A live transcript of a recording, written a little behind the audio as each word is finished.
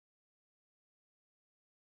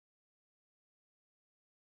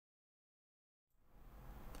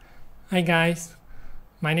Hi guys,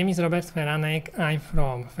 my name is Robert Feranek, I'm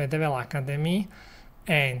from Fedevel Academy,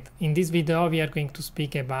 and in this video we are going to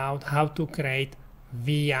speak about how to create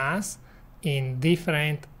uVIAs in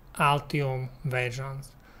different Altium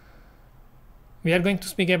versions. We are going to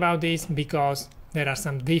speak about this because there are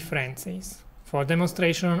some differences. For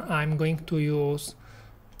demonstration I'm going to use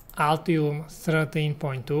Altium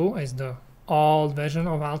 13.2 as the old version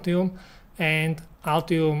of Altium and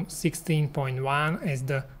Altium 16.1 as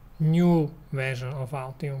the new version of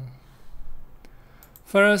Altium.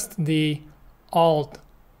 First, the old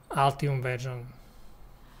Altium version.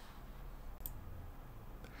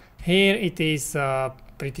 Here it is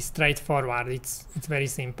pretty straightforward. It's very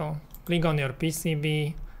simple. Click on your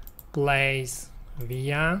PCB, place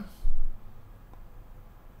uVIA,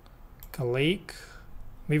 click.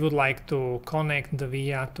 We would like to connect the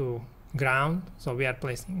uVIA to ground, so we are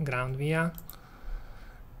placing ground uVIA.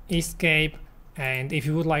 Escape, and if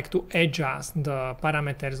you would like to adjust the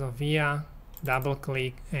parameters of uVIA, double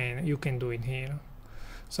click and you can do it here.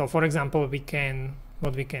 So for example, what we can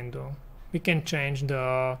change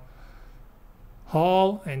the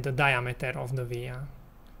hole and the diameter of the uVIA.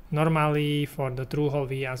 Normally for the true hole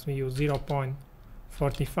uVIAs we use 0.45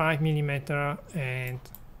 mm and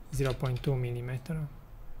 0.2 mm.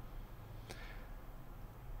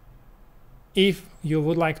 If you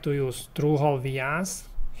would like to use true hole uVIAs,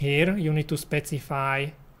 here you need to specify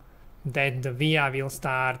that the uVIA will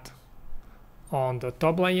start on the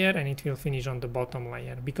top layer and it will finish on the bottom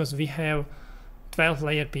layer. Because we have 12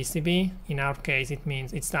 layer PCB, in our case it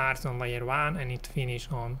means it starts on layer 1 and it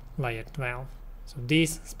finishes on layer 12. So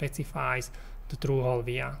this specifies the true hole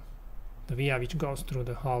uVIA, the uVIA which goes through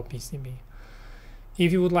the whole PCB.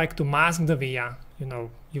 If you would like to mask the uVIA,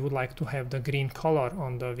 you would like to have the green color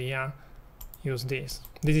on the uVIA, use this.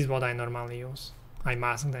 This is what I normally use. I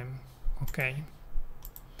mask them. Okay.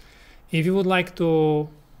 If you would like to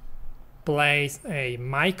place a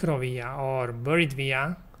micro uVIA or buried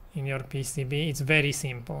uVIA in your PCB, it's very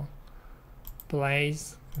simple.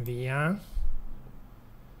 Place uVIA,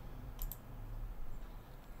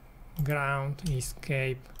 ground,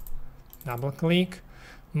 escape, double click.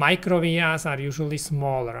 Micro uVIAs are usually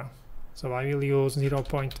smaller, so I will use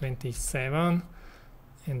 0.27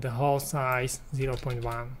 and the hole size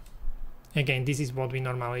 0.1. Again, this is what we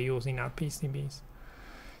normally use in our PCBs.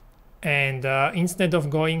 And instead of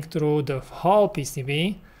going through the whole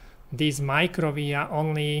PCB, this micro uVIA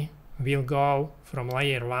only will go from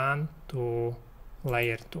layer 1 to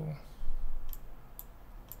layer 2.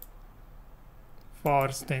 For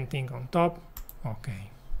standing on top,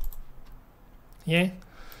 okay. Yeah,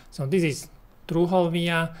 so this is true hole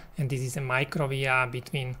uVIA and this is a micro uVIA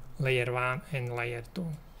between layer 1 and layer 2.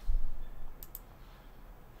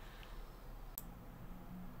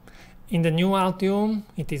 In the new Altium,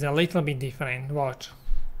 it is a little bit different. Watch.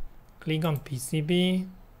 Click on PCB,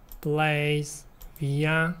 place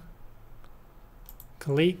uVIA,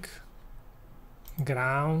 click,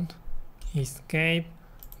 ground, escape,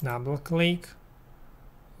 double click.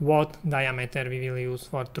 What diameter we will use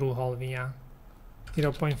for true hole uVIA?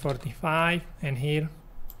 0.45, and here,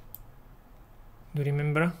 do you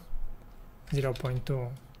remember?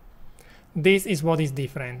 0.2. This is what is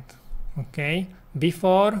different. Okay,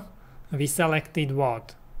 before we selected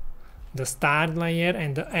what? The start layer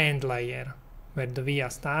and the end layer, where the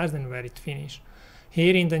uVIA starts and where it finishes.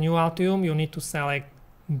 Here in the new Altium you need to select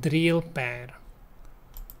drill pair.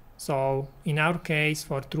 So in our case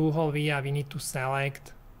for true hole uVIA we need to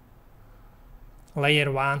select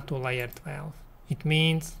layer 1 to layer 12. It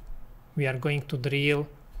means we are going to drill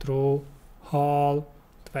through whole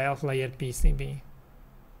 12 layer PCB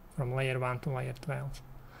from layer 1 to layer 12.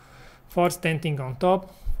 For standing on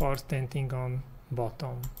top, for standing on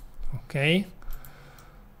bottom. Okay.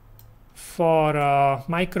 For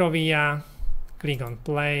micro uVIA, click on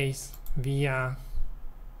place uVIA,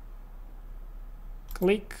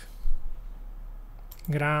 click,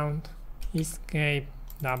 ground, escape,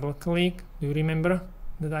 double click. Do you remember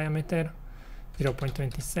the diameter?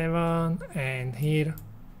 0.27 and here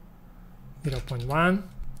 0.1.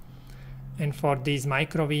 And for this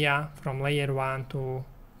micro uVIA from layer 1 to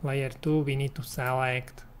layer 2 we need to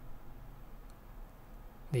select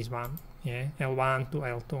this one, yeah, L1 to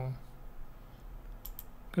L2.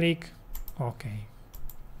 Click OK.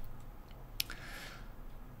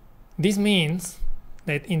 This means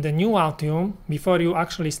that in the new Altium, before you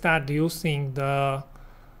actually start using the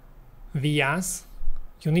uVIAs,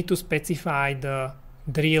 you need to specify the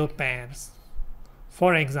drill pairs.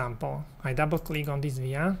 For example, I double click on this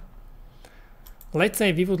uVIA. Let's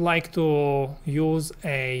say we would like to use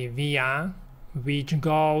a uVIA which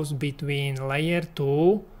goes between layer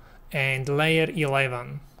 2 and layer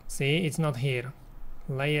 11. See, it's not here.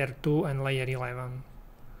 Layer 2 and layer 11.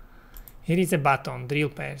 Here is a button, drill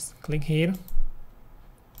pairs. Click here.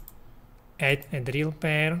 Add a drill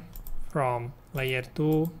pair from layer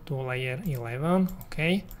 2 to layer 11.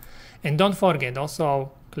 Okay. And don't forget,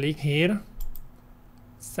 also click here.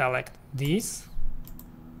 Select this.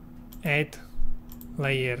 Add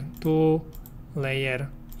layer 2, layer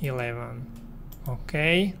 11.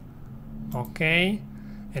 Okay. Okay.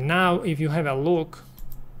 And now if you have a look,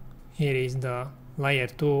 here is the layer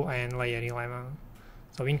 2 and layer 11.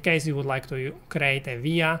 So in case you would like to create a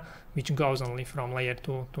via which goes only from layer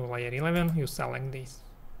 2 to layer 11, you select this.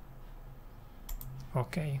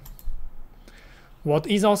 Okay. What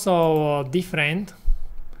is also different,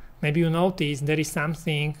 maybe you notice there is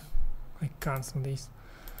something, I cancel this,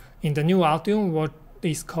 in the new Altium what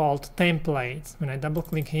is called templates. When I double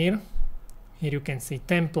click here, here you can see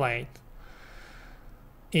template.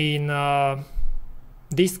 In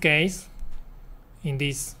this case, in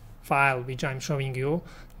this file which I'm showing you,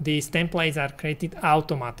 these templates are created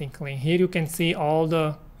automatically. Here you can see all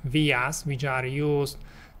the vias which are used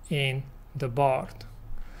in the board.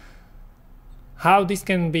 How this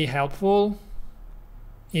can be helpful?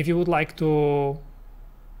 If you would like to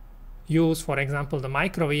use, for example, the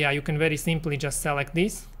micro via, you can very simply just select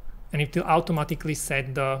this and it will automatically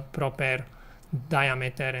set the proper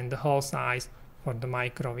diameter and the hole size for the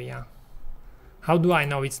micro via. How do I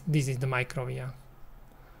know this is the micro via?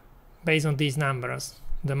 Based on these numbers,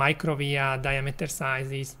 the micro via diameter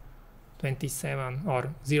size is 27 or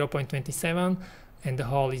 0.27 and the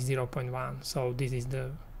hole is 0.1. So this is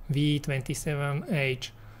the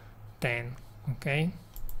V27H10. Okay,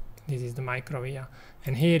 this is the micro via.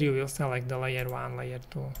 And here you will select the layer 1, layer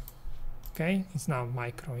 2. Okay, it's now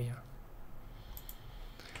micro via.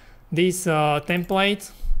 These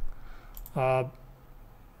templates,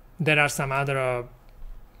 there are some other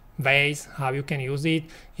ways how you can use it.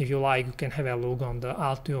 If you like, you can have a look on the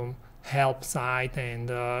Altium help site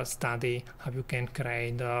and study how you can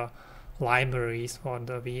create libraries for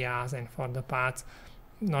the vias and for the paths.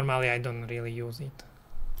 Normally I don't really use it.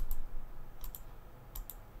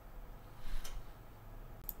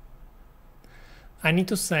 I need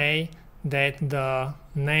to say that the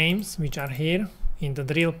names which are here in the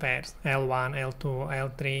drill pairs, L1, L2,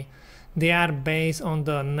 L3, they are based on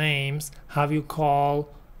the names how you call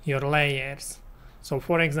your layers. So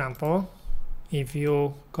for example, if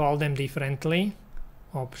you call them differently,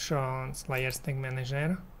 options, layer stack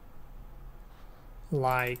manager,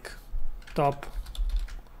 like top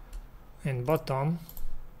and bottom,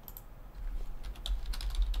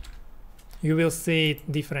 you will see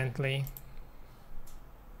it differently.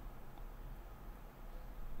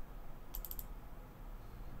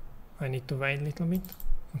 I need to wait a little bit.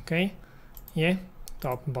 Okay, yeah,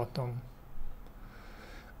 top, bottom.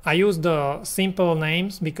 I use the simple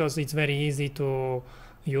names because it's very easy to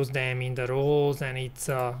use them in the rules and it's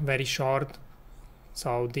very short.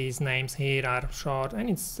 So these names here are short and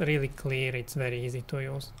it's really clear, it's very easy to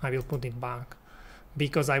use. I will put it back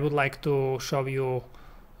because I would like to show you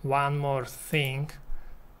one more thing,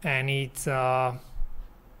 and it's how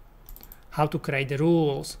to create the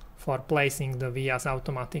rules for placing the vias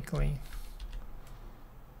automatically.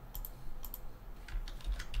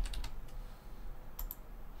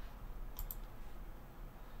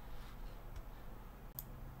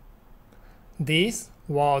 This,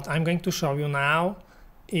 what I'm going to show you now,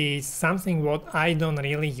 is something what I don't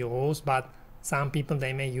really use, but some people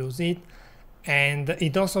they may use it, and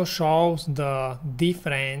it also shows the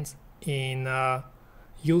difference in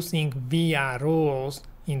using via rules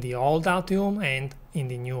in the old Altium and in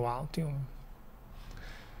the new Altium.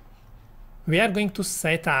 We are going to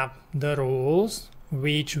set up the rules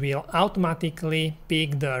which will automatically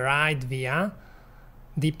pick the right via.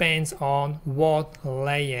 Depends on what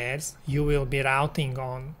layers you will be routing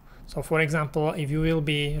on. So for example, if you will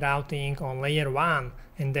be routing on layer 1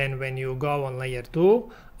 and then when you go on layer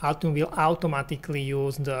 2, Altium will automatically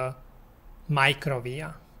use the micro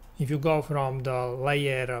via. If you go from the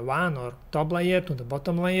layer 1 or top layer to the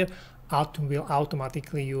bottom layer, Altium will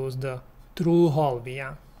automatically use the through hole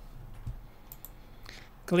via.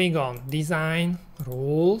 Click on Design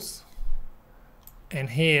Rules, and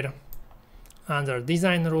here under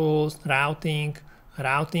Design Rules, Routing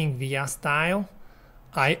via Style,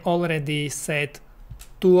 I already set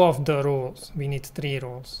 2 of the rules. We need 3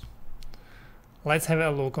 rules. Let's have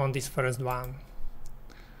a look on this first one.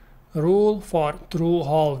 Rule for through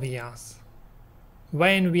hole vias.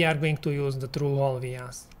 When we are going to use the through hole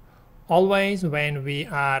vias? Always when we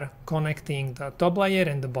are connecting the top layer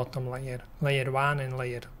and the bottom layer, layer 1 and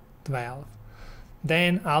layer 12.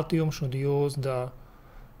 then Altium should use the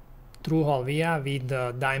through-hole via with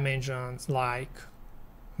the dimensions like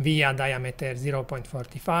via diameter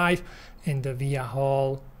 0.45 and the via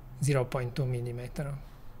hole 0.2 millimeter.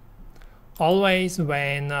 Always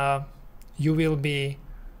when you will be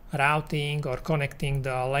routing or connecting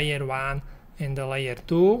the layer 1 and the layer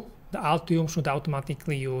 2, the Altium should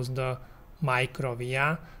automatically use the micro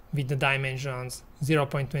via with the dimensions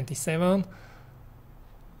 0.27,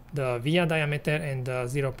 the via diameter, and the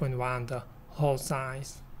 0.1, the hole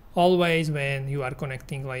size. Always when you are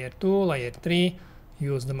connecting layer 2, layer 3,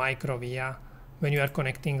 use the micro via. When you are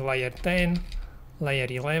connecting layer 10, layer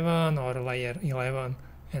 11, or layer 11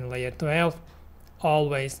 and layer 12,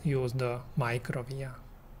 always use the micro via.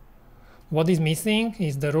 What is missing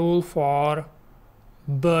is the rule for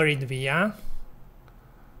buried via,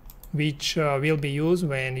 which will be used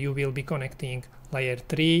when you will be connecting layer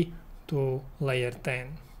 3 to layer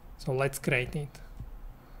 10. So let's create it.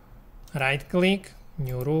 Right click,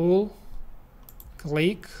 new rule,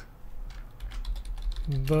 click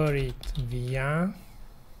buried via,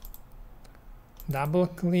 double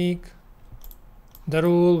click. The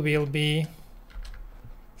rule will be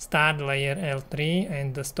start layer L3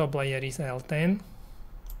 and the stop layer is L10.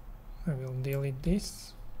 I will delete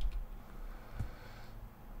this.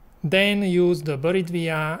 Then use the buried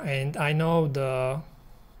via, and I know the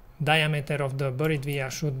diameter of the buried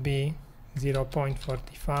via should be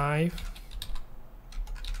 0.45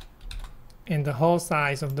 and the hole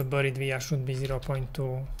size of the buried via should be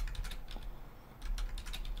 0.2.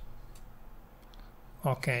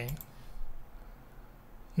 Okay.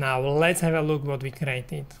 Now let's have a look what we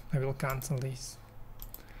created. I will cancel this.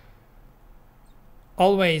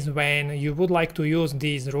 Always when you would like to use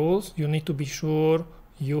these rules, you need to be sure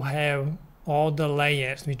you have all the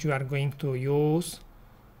layers which you are going to use.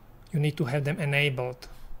 You need to have them enabled.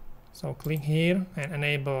 So click here and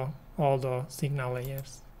enable all the signal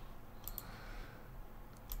layers.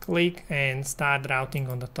 Click and start routing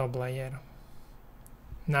on the top layer.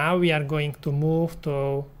 Now we are going to move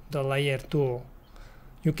to the layer 2.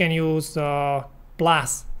 You can use the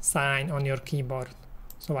plus sign on your keyboard.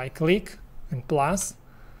 So I click and plus.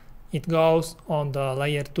 It goes on the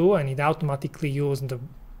layer 2 and it automatically uses the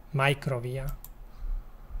micro via.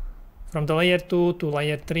 From the layer 2 to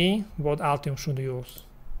layer 3, what Altium should use?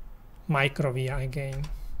 Micro via again.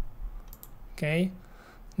 Okay.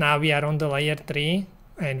 Now we are on the layer 3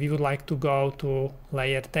 and we would like to go to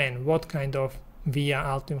layer 10. What kind of via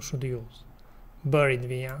Altium should use? Buried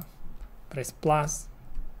via. Press plus,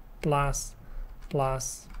 plus,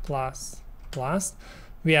 plus, plus, plus.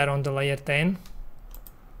 We are on the layer 10.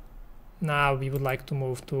 Now we would like to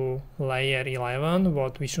move to layer 11.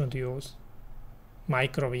 What we should use?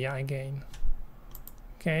 Micro via again.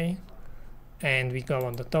 Okay. And we go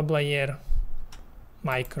on the top layer,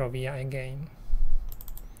 micro via again.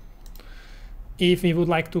 If we would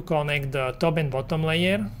like to connect the top and bottom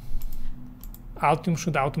layer, Altium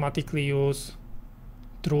should automatically use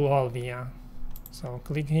through-hole via. So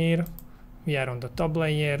click here, we are on the top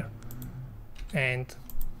layer, and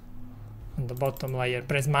on the bottom layer,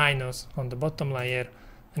 press minus on the bottom layer,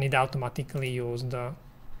 and it automatically uses the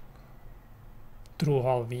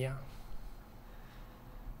through-hole via.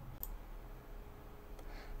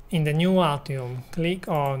 In the new Altium, click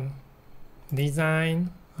on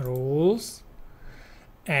Design, Rules,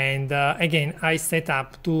 and again I set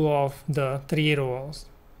up 2 of the 3 rules.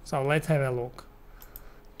 So let's have a look.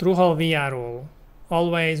 Through-hole via rule.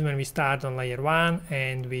 Always when we start on layer 1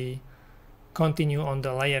 and we continue on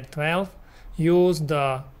the layer 12, use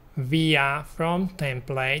the via from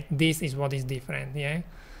template. This is what is different, yeah?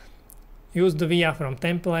 Use the via from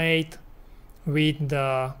template with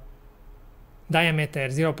the diameter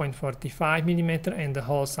 0.45 millimeter and the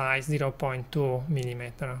hole size 0.2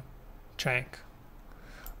 millimeter. Check.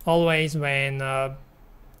 Always when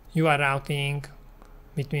you are routing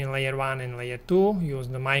between layer 1 and layer 2, use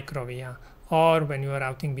the micro via. Or when you are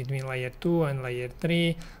routing between layer 2 and layer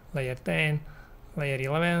 3, layer 10, layer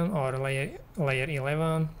 11, or layer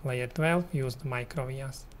 11, layer 12, use the micro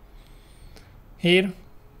vias. Here,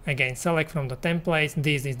 again, select from the templates.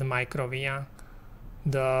 This is the micro via.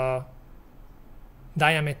 The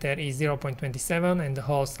diameter is 0.27 and the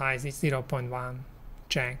hole size is 0.1.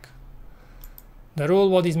 Check. The rule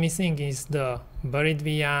what is missing is the buried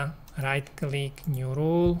via. Right click, new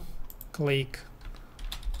rule, click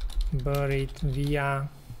buried via,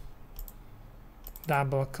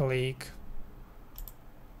 double click,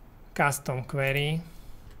 custom query.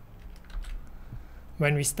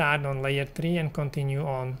 When we start on layer 3 and continue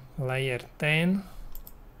on layer 10,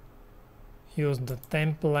 use the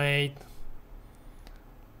template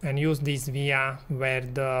and use this via where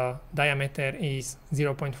the diameter is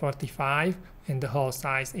 0.45 and the hole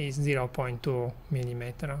size is 0.2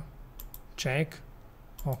 millimeter. Check.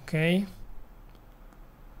 OK.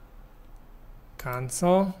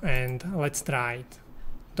 Cancel, and let's try it.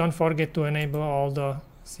 Don't forget to enable all the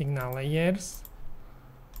signal layers.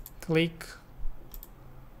 Click.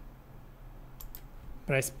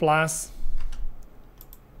 Press plus.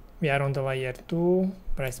 We are on the layer 2.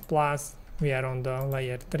 Press plus. We are on the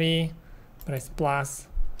layer 3. Press plus.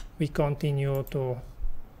 We continue to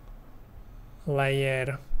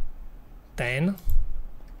layer 10.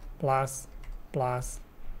 Plus, plus,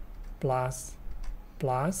 plus,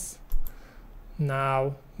 plus.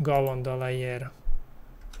 Now go on the layer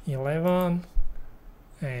 11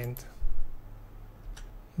 and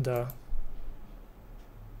the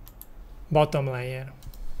bottom layer.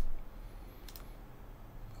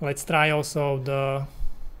 Let's try also the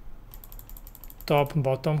top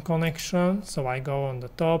bottom connection. So I go on the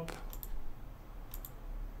top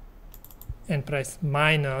and press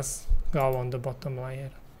minus, go on the bottom layer.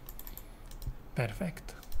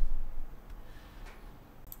 Perfect.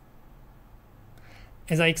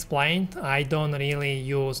 As I explained, I don't really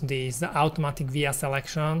use this automatic via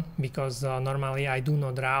selection because normally I do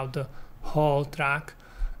not route the whole track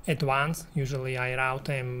at once. Usually I route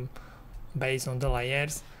them based on the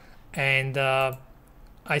layers, and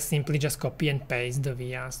I simply just copy and paste the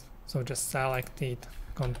vias. So just select it,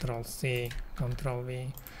 Ctrl C, Ctrl V.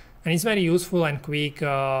 And it's very useful and quick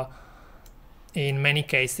in many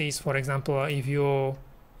cases. For example, if you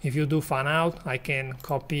do fan out, I can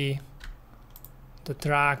copy the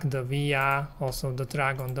track, the via, also the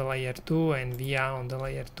track on the layer 2 and via on the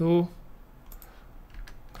layer 2.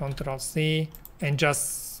 Ctrl C and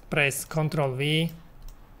just press Ctrl V,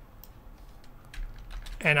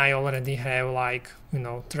 and I already have, like, you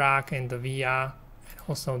know, track and the via, and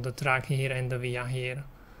also the track here and the via here.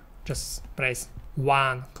 Just press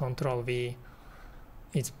 1 Ctrl V.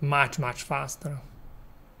 It's much faster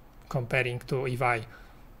comparing to if I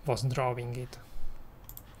was drawing it.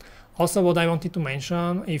 Also, what I wanted to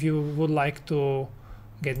mention, if you would like to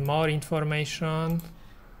get more information,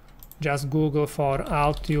 just Google for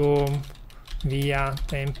Altium via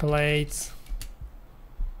templates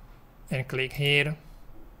and click here.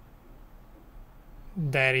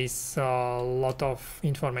 There is a lot of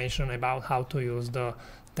information about how to use the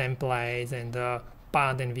templates and the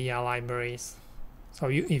pad and via libraries. So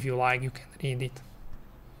if you like, you can read it.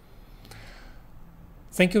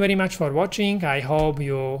 Thank you very much for watching. I hope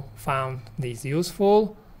you found this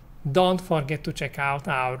useful. Don't forget to check out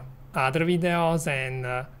our other videos,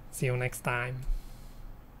 and see you next time.